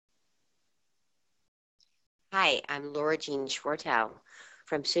Hi, I'm Laura Jean Schwartau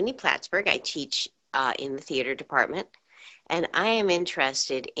from SUNY Plattsburgh. I teach in the theater department, and I am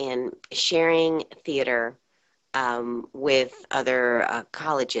interested in sharing theater with other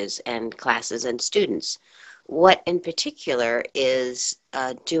colleges and classes and students. What in particular is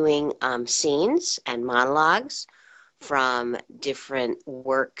doing scenes and monologues from different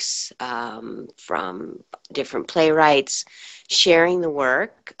works, from different playwrights, sharing the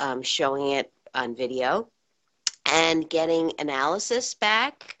work, showing it on video and getting analysis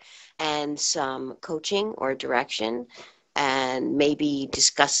back and some coaching or direction and maybe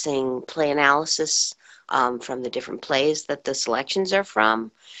discussing play analysis from the different plays that the selections are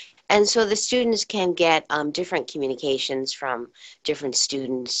from. And so the students can get different communications from different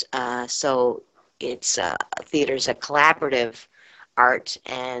students. So it's theater's a collaborative art,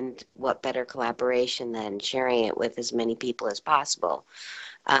 and what better collaboration than sharing it with as many people as possible,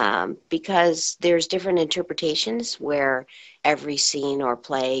 because there's different interpretations where every scene or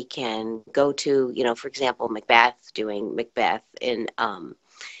play can go to, for example, Macbeth, doing Macbeth in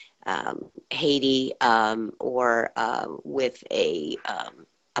Haiti, or with a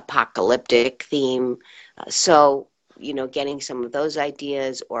apocalyptic theme. So, getting some of those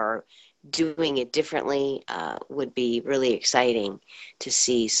ideas or doing it differently would be really exciting to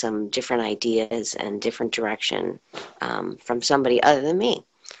see some different ideas and different direction from somebody other than me.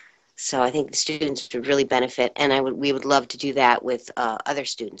 So I think the students would really benefit, and we would love to do that with other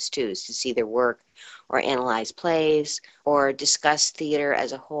students too, is to see their work or analyze plays or discuss theater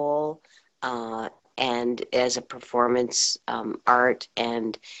as a whole and as a performance art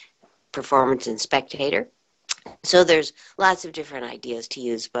and performance and spectator. So there's lots of different ideas to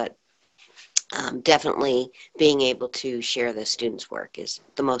use, but definitely being able to share the students' work is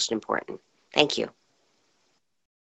the most important. Thank you.